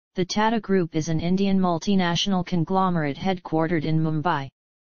The Tata Group is an Indian multinational conglomerate headquartered in Mumbai.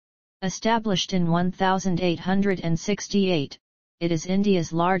 Established in 1868, it is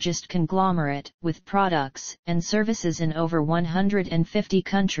India's largest conglomerate, with products and services in over 150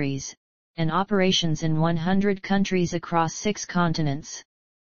 countries, and operations in 100 countries across 6 continents.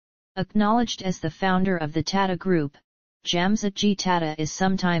 Acknowledged as the founder of the Tata Group, Jamsetji Tata is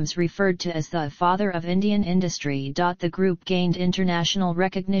sometimes referred to as the father of Indian industry. The group gained international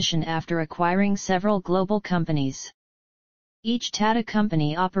recognition after acquiring several global companies. Each Tata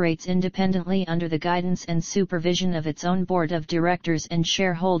company operates independently under the guidance and supervision of its own board of directors and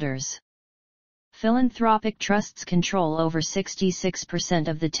shareholders. Philanthropic trusts control over 66%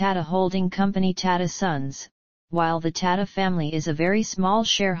 of the Tata holding company Tata Sons, while the Tata family is a very small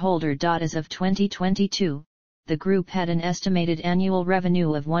shareholder. As of 2022, the group had an estimated annual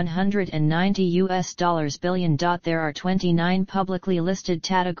revenue of $190 billion. There are 29 publicly listed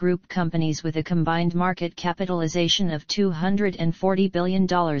Tata Group companies with a combined market capitalization of $240 billion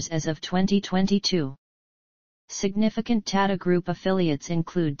as of 2022. Significant Tata Group affiliates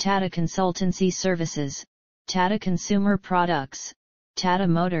include Tata Consultancy Services, Tata Consumer Products, Tata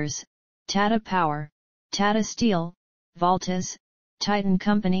Motors, Tata Power, Tata Steel, Voltas, Titan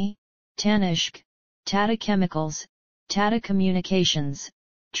Company, Tanishq, Tata Chemicals, Tata Communications,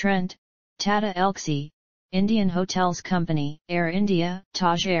 Trent, Tata Elxsi, Indian Hotels Company, Air India,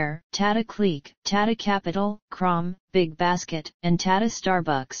 Taj Air, Tata Clique, Tata Capital, Crom, Big Basket, and Tata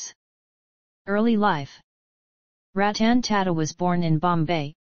Starbucks. Early life. Ratan Tata was born in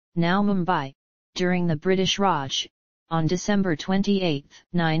Bombay, now Mumbai, during the British Raj, on December 28,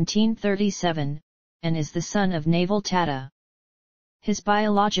 1937, and is the son of Naval Tata. His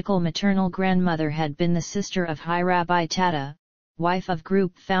biological maternal grandmother had been the sister of Hirabai Tata, wife of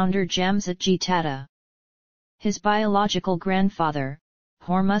group founder Jamsetji Tata. His biological grandfather,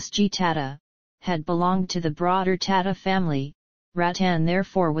 Hormusji Tata, had belonged to the broader Tata family. Ratan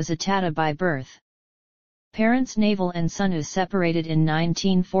therefore was a Tata by birth. Parents Naval and Sonu separated in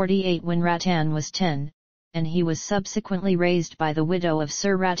 1948 when Ratan was 10, and he was subsequently raised by the widow of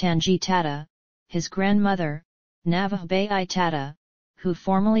Sir Ratanji Tata, his grandmother, Navahbai Tata, who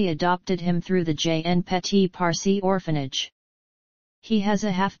formally adopted him through the J.N. Petit Parsi orphanage. He has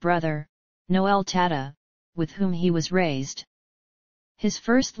a half-brother, Noel Tata, with whom he was raised. His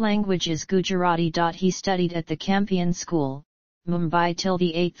first language is Gujarati. He studied at the Campion School, Mumbai till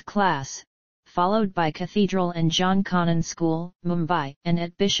the 8th class, followed by Cathedral and John Connon School, Mumbai, and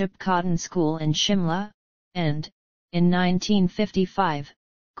at Bishop Cotton School in Shimla, and, in 1955,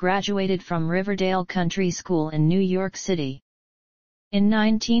 graduated from Riverdale Country School in New York City. In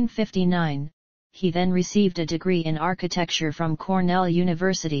 1959, he then received a degree in architecture from Cornell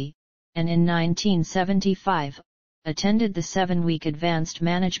University, and in 1975, attended the 7-week Advanced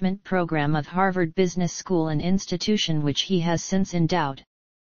Management program of Harvard Business School, an institution which he has since endowed.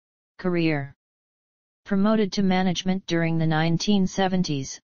 Career. Promoted to management during the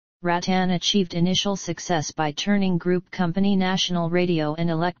 1970s, Ratan achieved initial success by turning group company National Radio and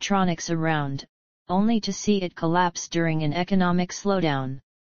Electronics around, only to see it collapse during an economic slowdown.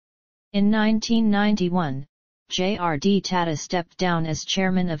 In 1991, J.R.D. Tata stepped down as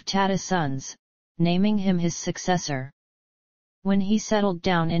chairman of Tata Sons, naming him his successor. When he settled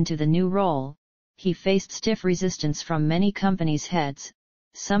down into the new role, he faced stiff resistance from many companies' heads,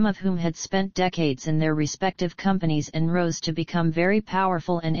 some of whom had spent decades in their respective companies and rose to become very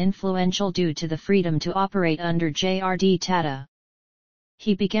powerful and influential due to the freedom to operate under J.R.D. Tata.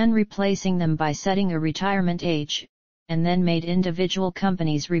 He began replacing them by setting a retirement age, and then made individual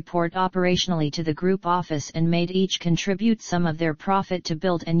companies report operationally to the group office and made each contribute some of their profit to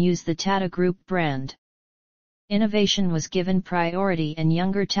build and use the Tata Group brand. Innovation was given priority and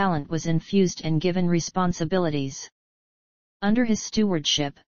younger talent was infused and given responsibilities. Under his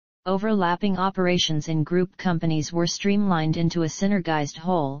stewardship, overlapping operations in group companies were streamlined into a synergized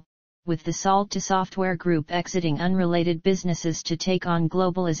whole, with the Salta Software Group exiting unrelated businesses to take on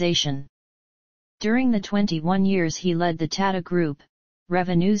globalization. During the 21 years he led the Tata Group,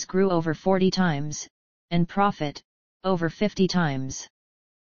 revenues grew over 40 times, and profit, over 50 times.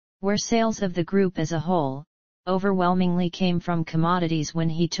 Where sales of the group as a whole, overwhelmingly came from commodities when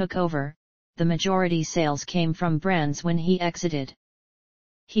he took over, the majority sales came from brands when he exited.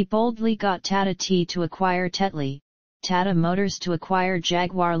 He boldly got Tata Tea to acquire Tetley, Tata Motors to acquire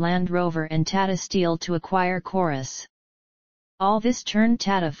Jaguar Land Rover and Tata Steel to acquire Chorus. All this turned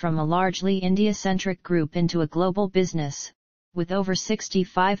Tata from a largely India-centric group into a global business, with over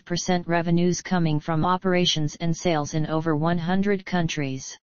 65% revenues coming from operations and sales in over 100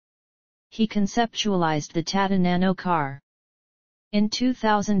 countries. He conceptualized the Tata Nano car. In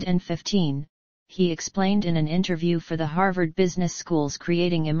 2015, he explained in an interview for the Harvard Business School's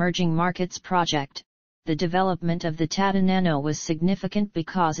Creating Emerging Markets project, the development of the Tata Nano was significant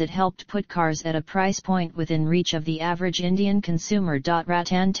because it helped put cars at a price point within reach of the average Indian consumer.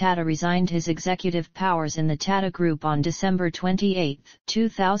 Ratan Tata resigned his executive powers in the Tata Group on December 28,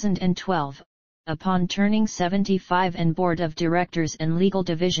 2012, upon turning 75, and Board of Directors and Legal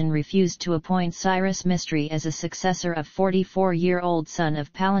Division refused to appoint Cyrus Mistry as a successor of 44-year-old son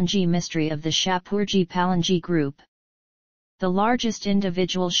of Palangi Mistry of the Shapurji Palangi Group, the largest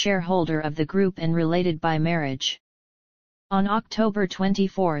individual shareholder of the group and related by marriage. On October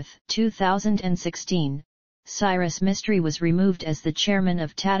 24, 2016, Cyrus Mistry was removed as the chairman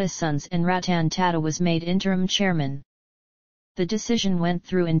of Tata Sons and Ratan Tata was made interim chairman. The decision went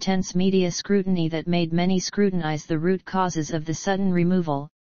through intense media scrutiny that made many scrutinize the root causes of the sudden removal,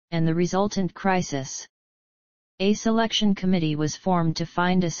 and the resultant crisis. A selection committee was formed to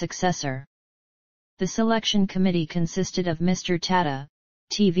find a successor. The selection committee consisted of Mr. Tata,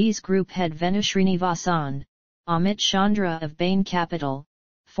 TV's group head Venu Srinivasan, Amit Chandra of Bain Capital,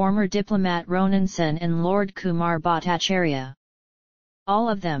 former diplomat Ronan Sen and Lord Kumar Bhattacharya. All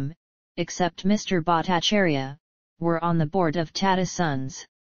of them, except Mr. Bhattacharya, were on the board of Tata Sons.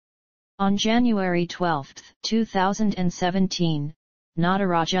 On January 12, 2017,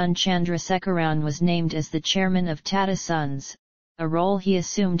 Natarajan Chandrasekaran was named as the chairman of Tata Sons, a role he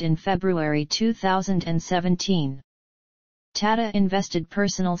assumed in February 2017. Tata invested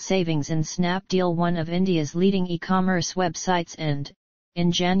personal savings in Snapdeal, one of India's leading e-commerce websites, and,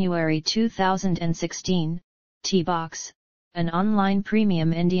 in January 2016, Teabox, an online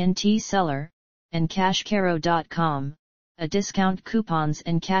premium Indian tea seller, and Cashkaro.com, a discount coupons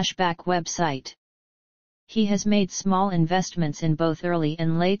and cashback website. He has made small investments in both early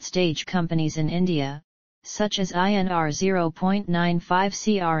and late-stage companies in India, such as INR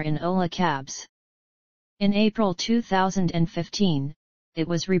 0.95 crore in Ola Cabs. In April 2015, it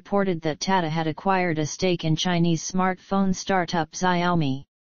was reported that Tata had acquired a stake in Chinese smartphone startup Xiaomi.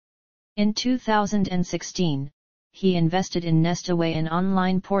 In 2016, he invested in Nestaway, an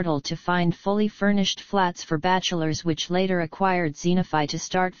online portal to find fully furnished flats for bachelors, which later acquired Zenify to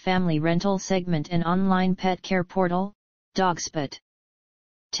start family rental segment and online pet care portal, Dogspot.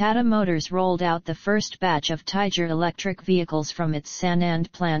 Tata Motors rolled out the first batch of Tiger electric vehicles from its Sanand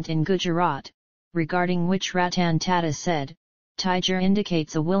plant in Gujarat, regarding which Ratan Tata said, "Tiger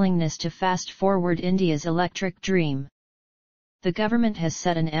indicates a willingness to fast-forward India's electric dream." The government has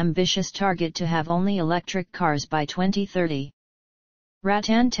set an ambitious target to have only electric cars by 2030.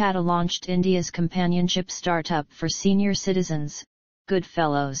 Ratan Tata launched India's companionship startup for senior citizens,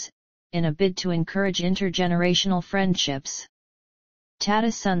 Goodfellows, in a bid to encourage intergenerational friendships.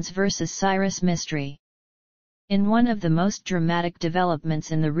 Tata Sons vs Cyrus Mistry. In one of the most dramatic developments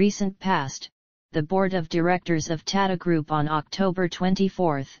in the recent past, the Board of Directors of Tata Group on October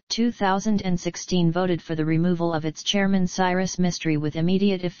 24, 2016 voted for the removal of its chairman Cyrus Mistry with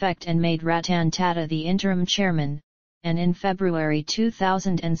immediate effect and made Ratan Tata the interim chairman, and in February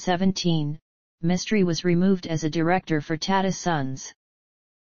 2017, Mistry was removed as a director for Tata Sons.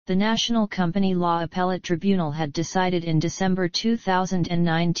 The National Company Law Appellate Tribunal had decided in December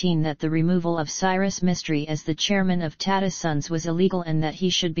 2019 that the removal of Cyrus Mistry as the chairman of Tata Sons was illegal and that he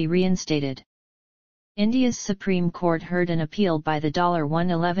should be reinstated. India's Supreme Court heard an appeal by the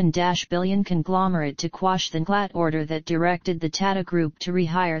 $111 billion conglomerate to quash the GLAT order that directed the Tata Group to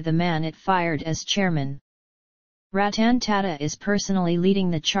rehire the man it fired as chairman. Ratan Tata is personally leading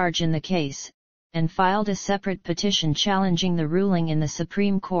the charge in the case, and filed a separate petition challenging the ruling in the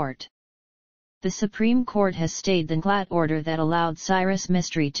Supreme Court. The Supreme Court has stayed the GLAT order that allowed Cyrus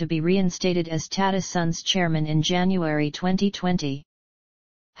Mistry to be reinstated as Tata Sons chairman in January 2020.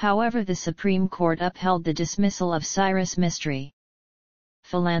 However, the Supreme Court upheld the dismissal of Cyrus Mistry.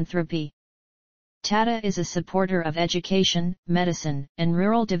 Philanthropy. Tata is a supporter of education, medicine, and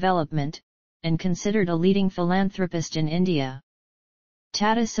rural development, and considered a leading philanthropist in India.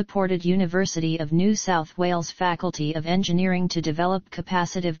 Tata supported University of New South Wales Faculty of Engineering to develop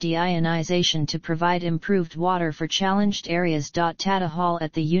capacitive deionization to provide improved water for challenged areas. Tata Hall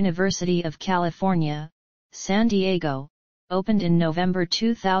at the University of California, San Diego, opened in November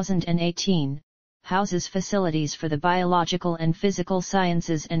 2018, houses facilities for the biological and physical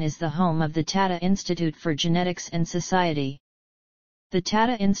sciences and is the home of the Tata Institute for Genetics and Society. The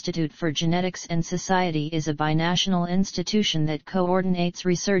Tata Institute for Genetics and Society is a binational institution that coordinates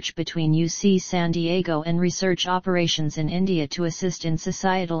research between UC San Diego and research operations in India to assist in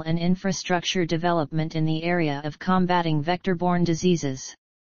societal and infrastructure development in the area of combating vector-borne diseases.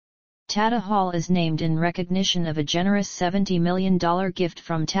 Tata Hall is named in recognition of a generous $70 million gift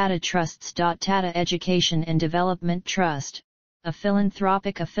from Tata Trusts. Tata Education and Development Trust, a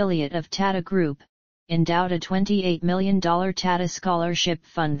philanthropic affiliate of Tata Group, endowed a $28 million Tata Scholarship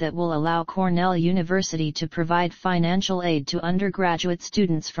Fund that will allow Cornell University to provide financial aid to undergraduate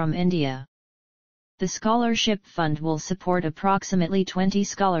students from India. The scholarship fund will support approximately 20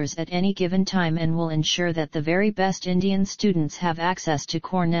 scholars at any given time and will ensure that the very best Indian students have access to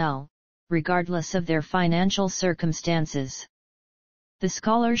Cornell, regardless of their financial circumstances. The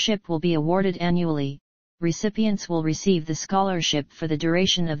scholarship will be awarded annually. Recipients will receive the scholarship for the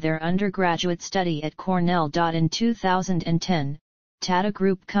duration of their undergraduate study at Cornell. In 2010, Tata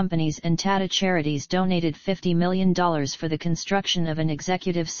Group companies and Tata Charities donated $50 million for the construction of an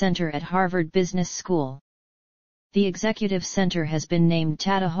executive center at Harvard Business School. The executive center has been named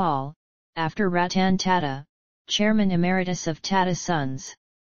Tata Hall, after Ratan Tata, Chairman Emeritus of Tata Sons.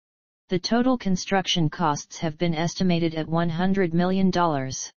 The total construction costs have been estimated at $100 million.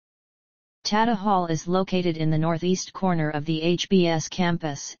 Tata Hall is located in the northeast corner of the HBS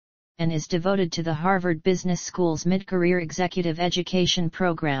campus, and is devoted to the Harvard Business School's mid-career executive education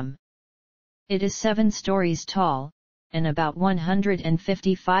program. It is 7 stories tall, and about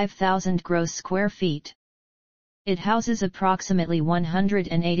 155,000 gross square feet. It houses approximately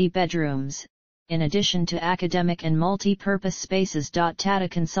 180 bedrooms, in addition to academic and multi-purpose spaces. Tata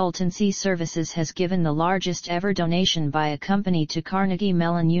Consultancy Services has given the largest ever donation by a company to Carnegie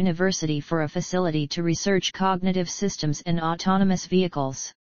Mellon University for a facility to research cognitive systems and autonomous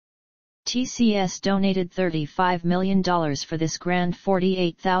vehicles. TCS donated $35 million for this grand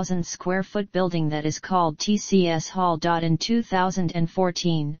 48,000 square foot building that is called TCS Hall. In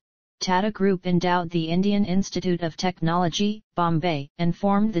 2014, Tata Group endowed the Indian Institute of Technology, Bombay, and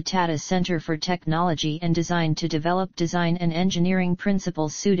formed the Tata Centre for Technology and Design to develop design and engineering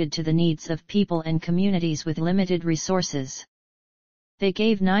principles suited to the needs of people and communities with limited resources. They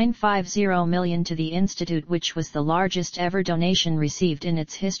gave $950 million to the institute, which was the largest ever donation received in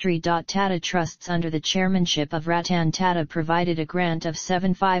its history. Tata Trusts under the chairmanship of Ratan Tata provided a grant of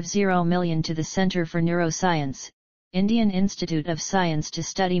 $750 million to the Centre for Neuroscience, Indian Institute of Science to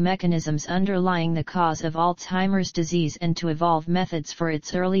study mechanisms underlying the cause of Alzheimer's disease and to evolve methods for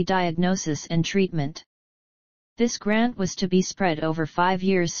its early diagnosis and treatment. This grant was to be spread over 5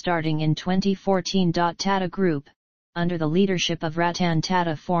 years starting in 2014. Tata Group, under the leadership of Ratan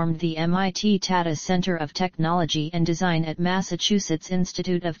Tata, formed the MIT Tata Center of Technology and Design at Massachusetts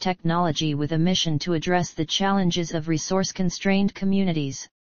Institute of Technology with a mission to address the challenges of resource-constrained communities,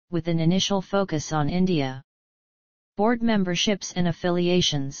 with an initial focus on India. Board memberships and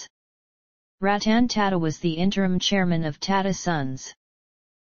affiliations. Ratan Tata was the interim chairman of Tata Sons.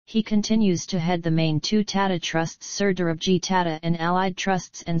 He continues to head the main 2 Tata Trusts, Sir Dhirubji Tata and Allied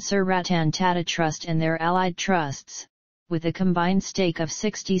Trusts and Sir Ratan Tata Trust and their allied trusts, with a combined stake of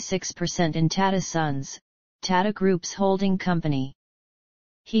 66% in Tata Sons, Tata Group's holding company.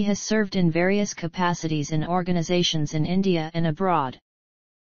 He has served in various capacities in organizations in India and abroad.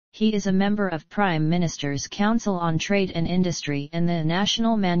 He is a member of Prime Minister's Council on Trade and Industry and the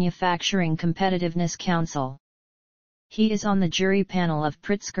National Manufacturing Competitiveness Council. He is on the jury panel of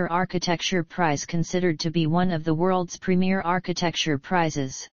Pritzker Architecture Prize, considered to be one of the world's premier architecture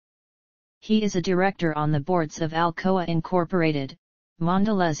prizes. He is a director on the boards of Alcoa Incorporated,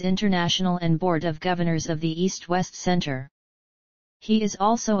 Mondelez International and Board of Governors of the East-West Center. He is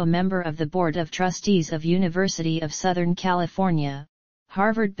also a member of the Board of Trustees of University of Southern California,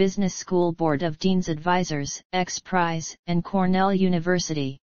 Harvard Business School Board of Dean's Advisors, X Prize, and Cornell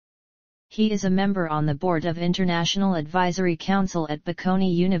University. He is a member on the board of International Advisory Council at Bocconi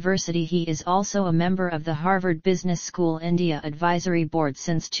University. He is also a member of the Harvard Business School India Advisory Board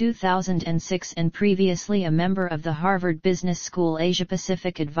since 2006 and previously a member of the Harvard Business School Asia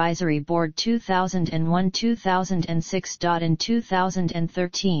Pacific Advisory Board 2001-2006. In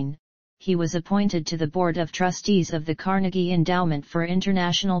 2013, he was appointed to the Board of Trustees of the Carnegie Endowment for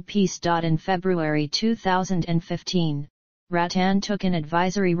International Peace. In February 2015, Ratan took an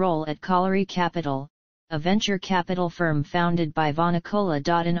advisory role at Colliery Capital, a venture capital firm founded by Vanakola.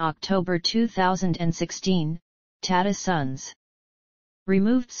 In October 2016, Tata Sons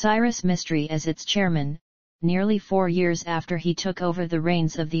removed Cyrus Mistry as its chairman, nearly 4 years after he took over the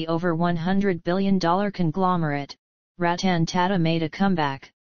reins of the over $100 billion conglomerate. Ratan Tata made a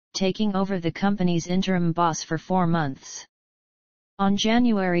comeback, taking over the company's interim boss for 4 months. On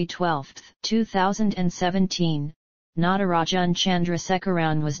January 12, 2017, Natarajan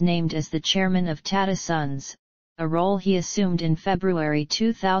Chandrasekaran was named as the chairman of Tata Sons, a role he assumed in February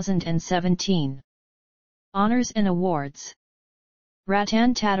 2017. Honors and awards.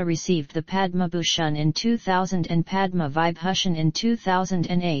 Ratan Tata received the Padma Bhushan in 2000 and Padma Vibhushan in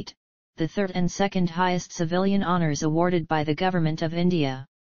 2008, the third and second highest civilian honours awarded by the Government of India.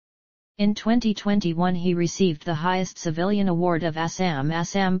 In 2021 he received the highest civilian award of Assam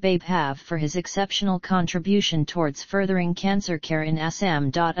Babhav for his exceptional contribution towards furthering cancer care in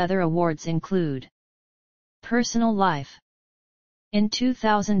Assam. Other awards include Personal life. In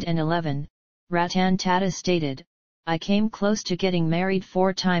 2011, Ratan Tata stated, "I came close to getting married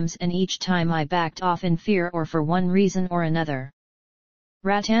 4 times and each time I backed off in fear or for one reason or another."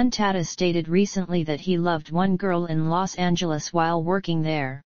 Ratan Tata stated recently that he loved one girl in Los Angeles while working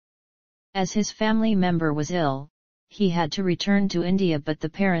there. As his family member was ill, he had to return to India, but the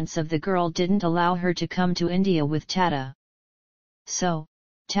parents of the girl didn't allow her to come to India with Tata. So,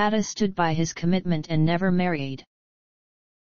 Tata stood by his commitment and never married.